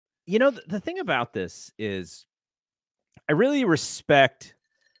The thing about this is I really respect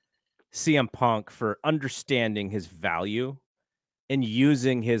CM Punk for understanding his value and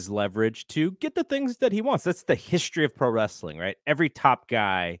using his leverage to get the things that he wants. That's the history of pro wrestling, right? Every top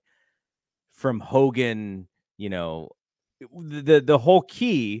guy from Hogan, the whole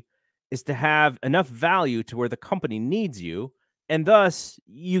key is to have enough value to where the company needs you, and thus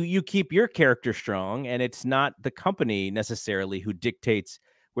you keep your character strong, and it's not the company necessarily who dictates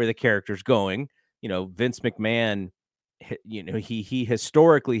where the character's going. Vince McMahon, he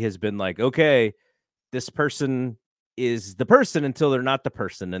historically has been like, okay, this person is the person until they're not the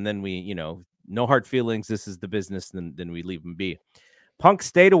person, and then we, no hard feelings, this is the business, then we leave them be. Punk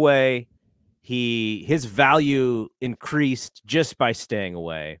stayed away. His value increased just by staying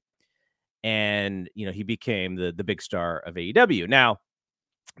away, and he became the big star of AEW. Now,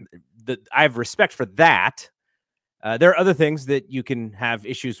 I have respect for that. There are other things that you can have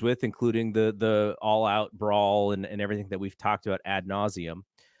issues with, including the all out brawl and everything that we've talked about ad nauseum.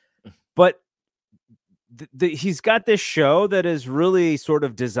 But he's got this show that is really sort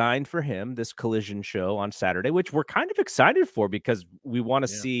of designed for him, this Collision show on Saturday, which we're kind of excited for because we want to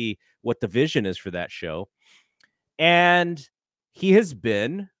see what the vision is for that show. And he has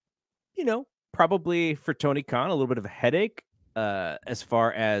been, probably for Tony Khan, a little bit of a headache as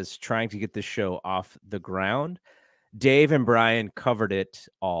far as trying to get this show off the ground. Dave and Brian covered it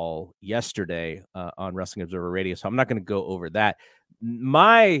all yesterday on Wrestling Observer Radio, so I'm not going to go over that.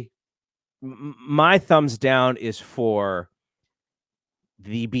 My thumbs down is for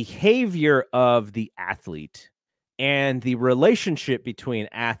the behavior of the athlete and the relationship between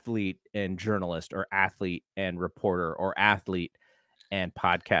athlete and journalist, or athlete and reporter, or athlete and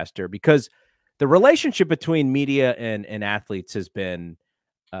podcaster, because the relationship between media and athletes has been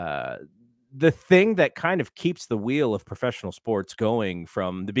the thing that kind of keeps the wheel of professional sports going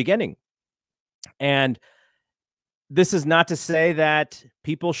from the beginning. And this is not to say that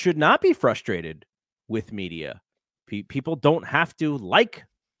people should not be frustrated with media. People don't have to like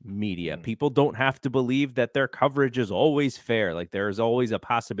media. People don't have to believe that their coverage is always fair. Like, there is always a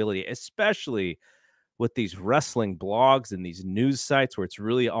possibility, especially with these wrestling blogs and these news sites where it's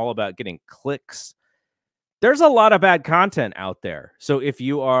really all about getting clicks. There's a lot of bad content out there. So if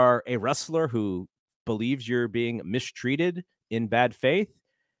you are a wrestler who believes you're being mistreated in bad faith,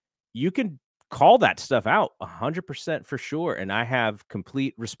 you can call that stuff out 100% for sure. And I have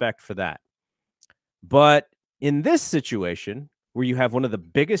complete respect for that. But in this situation, where you have one of the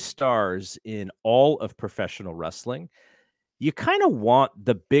biggest stars in all of professional wrestling, you kind of want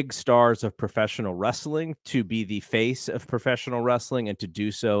the big stars of professional wrestling to be the face of professional wrestling, and to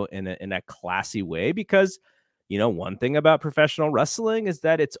do so in a classy way, because one thing about professional wrestling is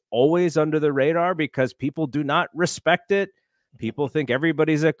that it's always under the radar because people do not respect it. People think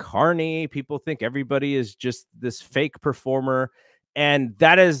everybody's a carny. People think everybody is just this fake performer. And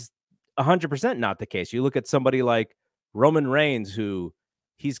that is 100% not the case. You look at somebody like Roman Reigns, who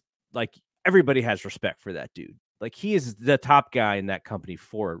he's like, everybody has respect for that dude. Like, he is the top guy in that company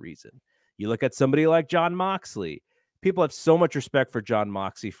for a reason. You look at somebody like Jon Moxley. People have so much respect for Jon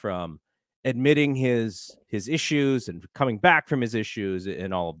Moxley, from admitting his issues and coming back from his issues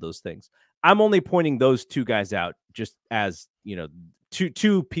and all of those things. I'm only pointing those two guys out just as,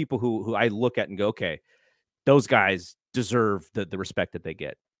 two people who I look at and go, okay, those guys deserve the respect that they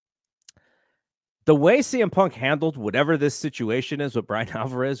get. The way CM Punk handled whatever this situation is with Brian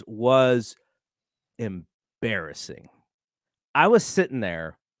Alvarez was embarrassing. I was sitting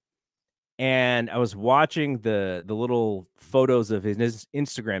there and I was watching the little photos of his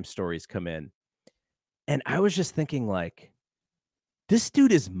Instagram stories come in, and I was just thinking, like, this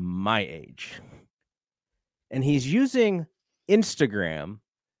dude is my age, and he's using Instagram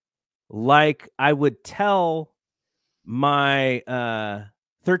like I would tell my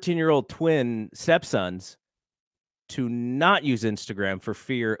 13-year-old twin stepsons to not use Instagram for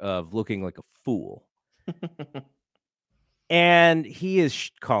fear of looking like a fool. And he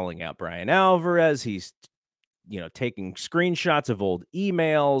is calling out Brian Alvarez. He's, taking screenshots of old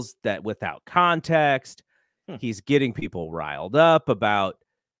emails that without context. He's getting people riled up about,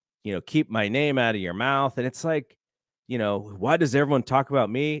 keep my name out of your mouth. And it's like, why does everyone talk about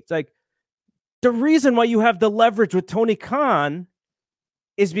me? It's like, the reason why you have the leverage with Tony Khan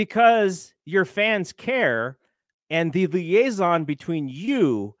is because your fans care, and the liaison between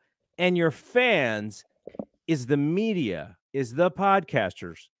you and your fans is the media, is the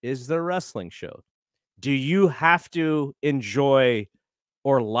podcasters, is the wrestling show. Do you have to enjoy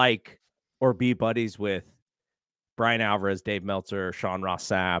or like or be buddies with Brian Alvarez, Dave Meltzer, Sean Ross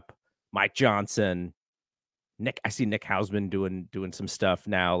Sapp, Mike Johnson, I see Nick Hausman doing some stuff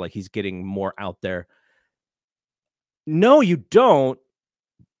now. Like he's getting more out there. No, you don't.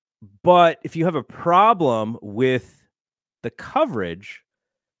 But if you have a problem with the coverage,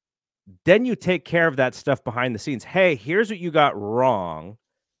 then you take care of that stuff behind the scenes. Hey, here's what you got wrong,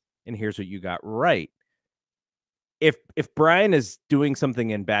 and here's what you got right. If Brian is doing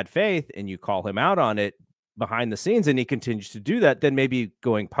something in bad faith and you call him out on it behind the scenes and he continues to do that, then maybe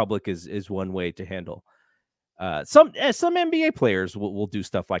going public is one way to handle. Some NBA players will do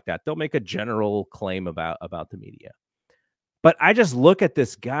stuff like that. They'll make a general claim about the media. But I just look at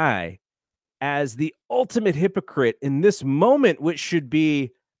this guy as the ultimate hypocrite in this moment, which should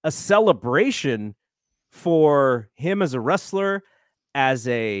be a celebration for him as a wrestler, as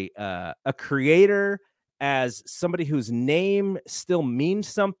a creator, as somebody whose name still means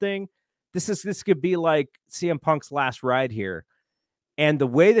something. This could be like CM Punk's last ride here. And the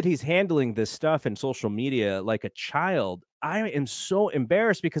way that he's handling this stuff in social media like a child, I am so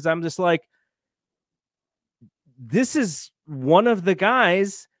embarrassed because I'm just like, this is one of the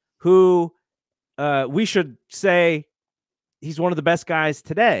guys who we should say he's one of the best guys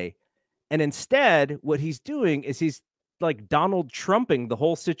today. And instead, what he's doing is he's like Donald Trumping the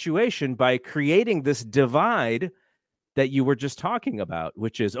whole situation by creating this divide that you were just talking about,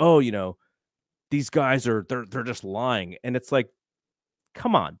 which is, oh, you know, these guys they're just lying. And it's like,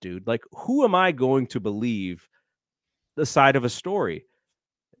 come on, dude. Like, who am I going to believe the side of a story?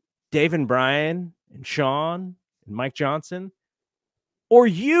 Dave and Brian and Sean and Mike Johnson, or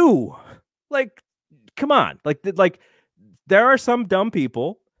you? Like, come on. Like there are some dumb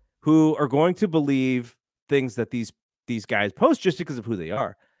people who are going to believe things that these guys post just because of who they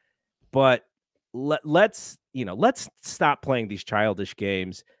are. But let's stop playing these childish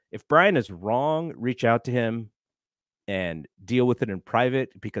games. If Brian is wrong, reach out to him and deal with it in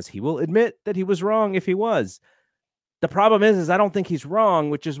private, because he will admit that he was wrong if he was. The problem is I don't think he's wrong,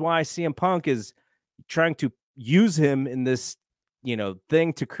 which is why CM Punk is trying to use him in this,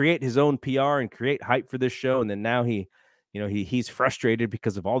 thing to create his own PR and create hype for this show. And then now he's frustrated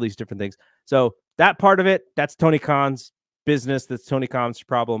because of all these different things. So that part of it, that's Tony Khan's business. That's Tony Khan's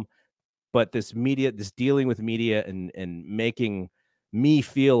problem. But this media, this dealing with media and making me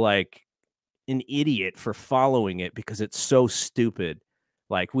feel like an idiot for following it because it's so stupid.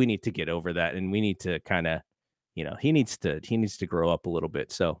 Like, we need to get over that, and we need to kind of, he needs to grow up a little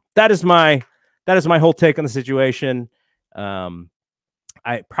bit. So that is my whole take on the situation.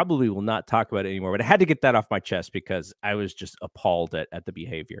 I probably will not talk about it anymore, but I had to get that off my chest because I was just appalled at the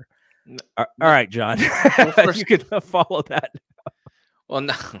behavior. All right, John, well, you could follow that. Well,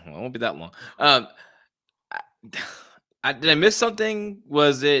 no, it won't be that long. Did I miss something?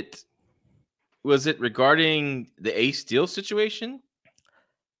 Was it regarding the Ace Steel situation?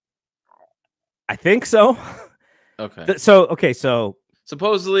 I think so. Okay. So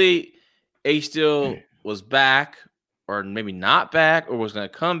supposedly Ace Steel was back, or maybe not back, or was going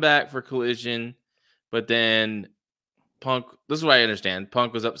to come back for Collision, but then Punk. This is what I understand.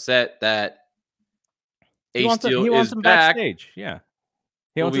 Punk was upset that Ace Steel is back. Backstage. Yeah,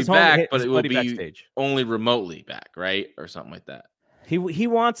 he wants his back, but it will be backstage. Only remotely back, right, or something like that. He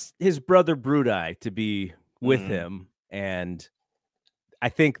wants his brother Brudai to be with him, and I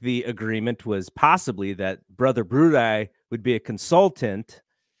think the agreement was possibly that brother Brudai would be a consultant,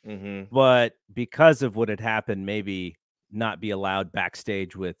 but because of what had happened, maybe not be allowed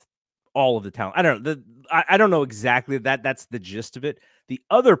backstage with all of the talent. I don't know. I don't know exactly that. That's the gist of it. The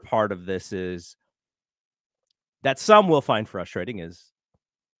other part of this is that some will find frustrating is,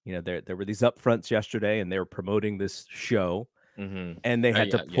 there were these upfronts yesterday, and they were promoting this show, and they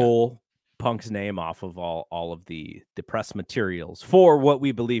had to pull Punk's name off of all of the press materials for what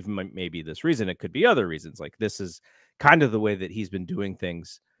we believe may be this reason. It could be other reasons. Like, this is kind of the way that he's been doing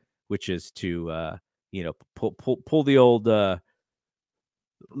things, which is to pull the old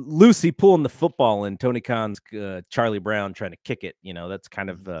Lucy pulling the football in Tony Khan's Charlie Brown trying to kick it. That's kind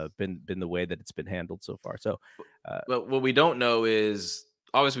of been the way that it's been handled so far. So but what we don't know is,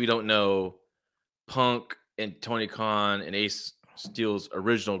 obviously we don't know Punk and Tony Khan and Ace Steel's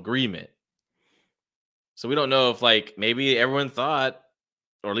original agreement. So we don't know if, like, maybe everyone thought,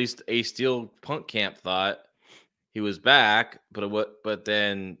 or at least Ace Steel Punk camp thought he was back, but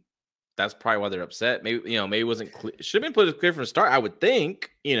then that's probably why they're upset. Maybe it wasn't clear. It should have been put clear from the start, I would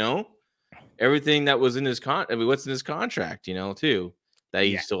think. Everything that was in his what's in his contract, too, that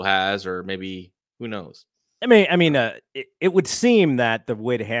he still has, or maybe who knows. I mean, it would seem that the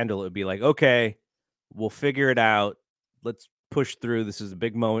way to handle it would be like, okay, we'll figure it out. Let's push through. This is a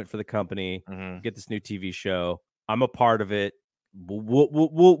big moment for the company. Get this new TV show. I'm a part of it.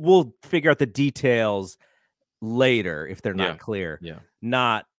 We'll figure out the details later if they're Yeah. not clear. Yeah.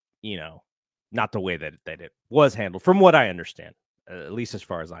 Not, not the way that it was handled, from what I understand, at least as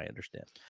far as I understand.